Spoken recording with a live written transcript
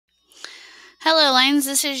Hello, Lines.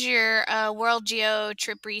 This is your World Geo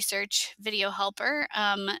Trip Research video helper.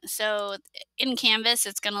 In Canvas,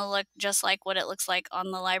 it's going to look just like what it looks like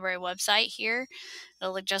on the library website here.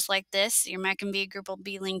 It'll look just like this. Your Mac and V group will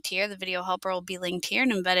be linked here. The video helper will be linked here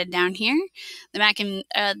and embedded down here.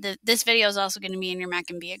 This video is also going to be in your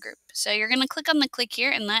Mac and V group. So you're going to click on the click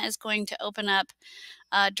here, and that is going to open up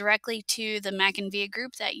directly to the Mac and Via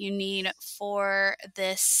group that you need for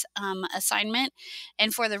this assignment.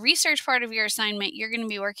 And for the research part of your assignment, you're going to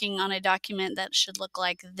be working on a document that should look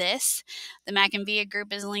like this. The Mac and Via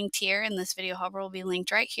group is linked here, and this video helper will be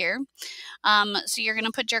linked right here. So you're going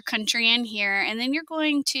to put your country in here, and then you're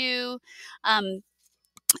going to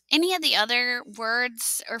any of the other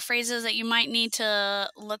words or phrases that you might need to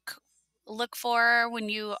look for when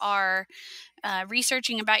you are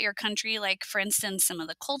researching about your country, like for instance, some of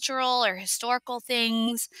the cultural or historical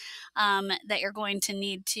things that you're going to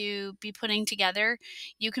need to be putting together.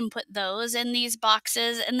 You can put those in these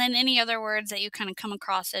boxes, and then any other words that you kind of come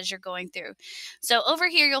across as you're going through. So over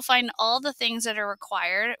here, you'll find all the things that are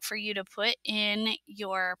required for you to put in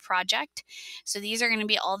your project. So these are going to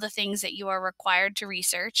be all the things that you are required to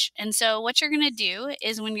research. And so what you're going to do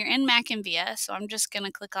is when you're in Mac and Via, so I'm just going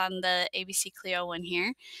to click on the ABC Clio one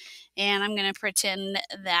here, and I'm going to pretend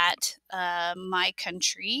that my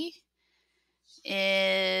country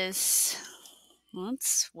is, well,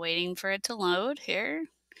 it's waiting for it to load here.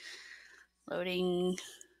 Loading,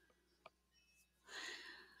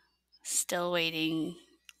 still waiting.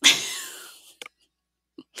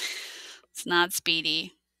 It's not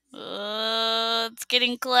speedy. Oh, it's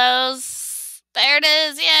getting close. There it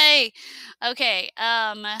is. Yay. Okay.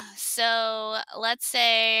 So let's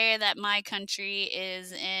say that my country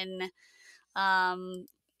is in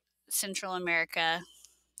Central America.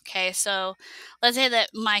 Okay, so let's say that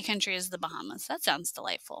my country is the Bahamas. That sounds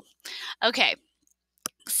delightful. Okay,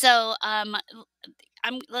 so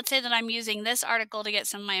let's say that I'm using this article to get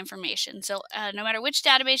some of my information. So no matter which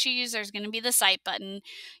database you use, there's going to be the cite button.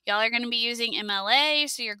 Y'all are going to be using MLA,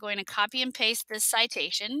 so you're going to copy and paste this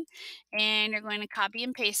citation, and you're going to copy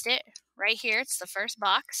and paste it right here. It's the first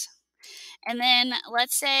box. And then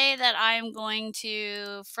let's say that I'm going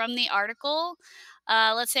to, from the article,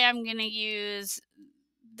 let's say I'm going to use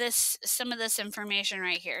some of this information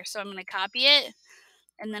right here. So I'm going to copy it,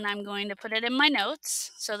 and then I'm going to put it in my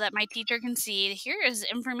notes so that my teacher can see here is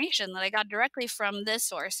information that I got directly from this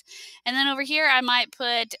source. And then over here I might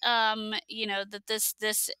put that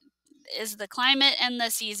this is the climate and the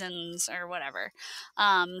seasons or whatever.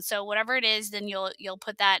 So whatever it is, then you'll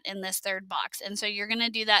put that in this third box. And so you're going to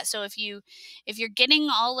do that. So if you're getting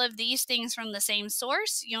all of these things from the same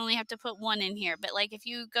source, you only have to put one in here. But like if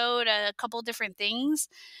you go to a couple different things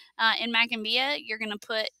in Mac and Via, you're going to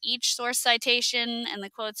put each source citation and the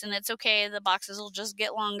quotes, and it's okay. The boxes will just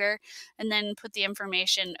get longer, and then put the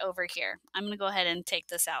information over here. I'm going to go ahead and take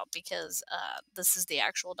this out because this is the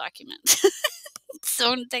actual document.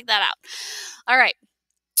 So take that out. All right.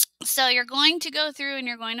 So you're going to go through and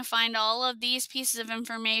you're going to find all of these pieces of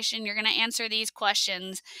information. You're going to answer these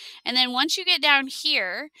questions. And then once you get down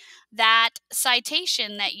here, that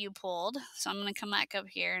citation that you pulled, so I'm going to come back up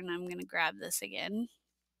here and I'm going to grab this again.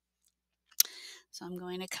 So I'm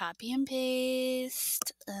going to copy and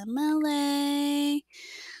paste MLA.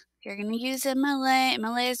 You're going to use MLA.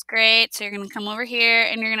 MLA is great. So you're going to come over here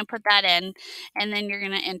and you're going to put that in. And then you're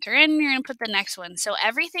going to enter in and you're going to put the next one. So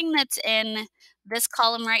everything that's in this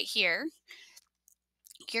column right here,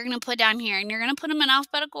 you're going to put down here, and you're going to put them in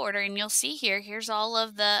alphabetical order. And you'll see here's all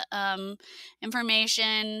of the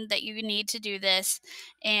information that you need to do this.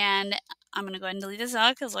 And I'm going to go ahead and delete this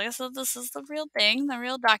out because, like I said, this is the real thing, the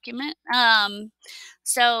real document.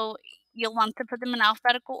 So you'll want to put them in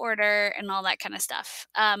alphabetical order and all that kind of stuff.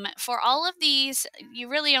 For all of these, you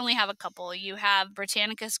really only have a couple. You have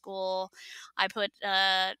Britannica School. I put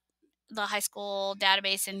the high school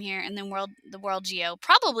database in here, and then the World Geo.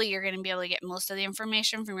 Probably you're going to be able to get most of the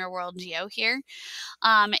information from your World Geo here.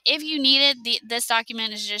 If you need it, this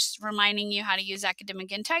document is just reminding you how to use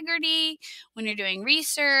academic integrity when you're doing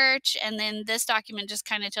research, and then this document just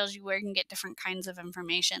kind of tells you where you can get different kinds of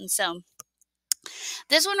information. So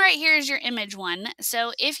this one right here is your image one.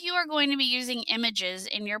 So if you are going to be using images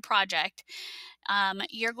in your project,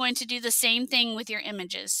 you're going to do the same thing with your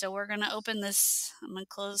images. So we're going to open this. I'm going to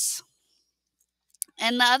close.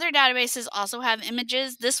 And the other databases also have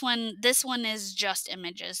images. This one is just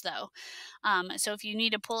images though. So if you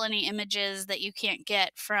need to pull any images that you can't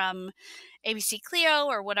get from ABC Clio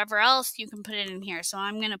or whatever else, you can put it in here. So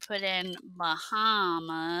I'm going to put in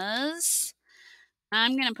Bahamas.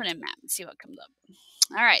 I'm going to put in map and see what comes up.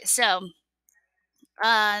 All right, so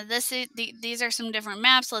These are some different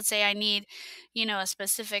maps. Let's say I need, a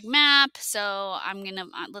specific map. So I'm gonna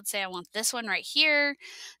let's say I want this one right here.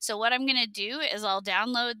 So what I'm gonna do is I'll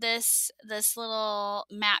download this little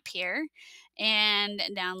map here and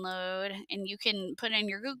download, and you can put in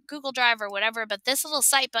your Google Drive or whatever. But this little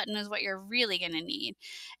site button is what you're really gonna need.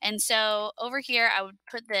 And so over here, I would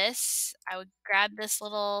put this. I would grab this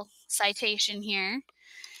little citation here,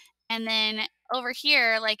 and then over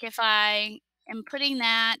here, like if I am putting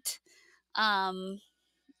that, um,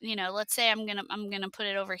 let's say I'm gonna put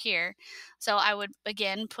it over here. So I would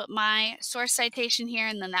again put my source citation here,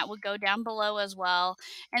 and then that would go down below as well.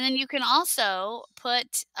 And then you can also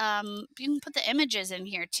put the images in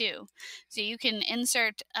here too. So you can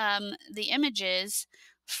insert the images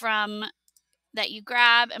from that you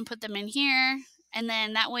grab and put them in here. And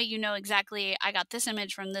then that way you know exactly I got this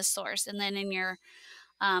image from this source. And then in your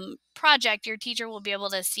project, your teacher will be able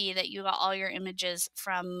to see that you got all your images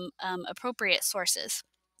from appropriate sources.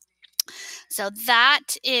 So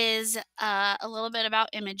that is a little bit about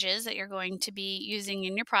images that you're going to be using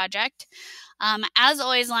in your project. As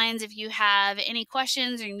always, Lions, if you have any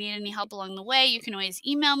questions or you need any help along the way, you can always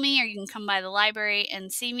email me or you can come by the library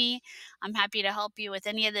and see me. I'm happy to help you with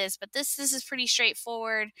any of this, but this is pretty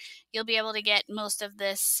straightforward. You'll be able to get most of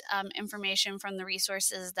this information from the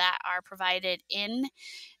resources that are provided in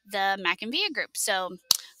the Mac and Via group. So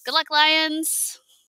good luck, Lions.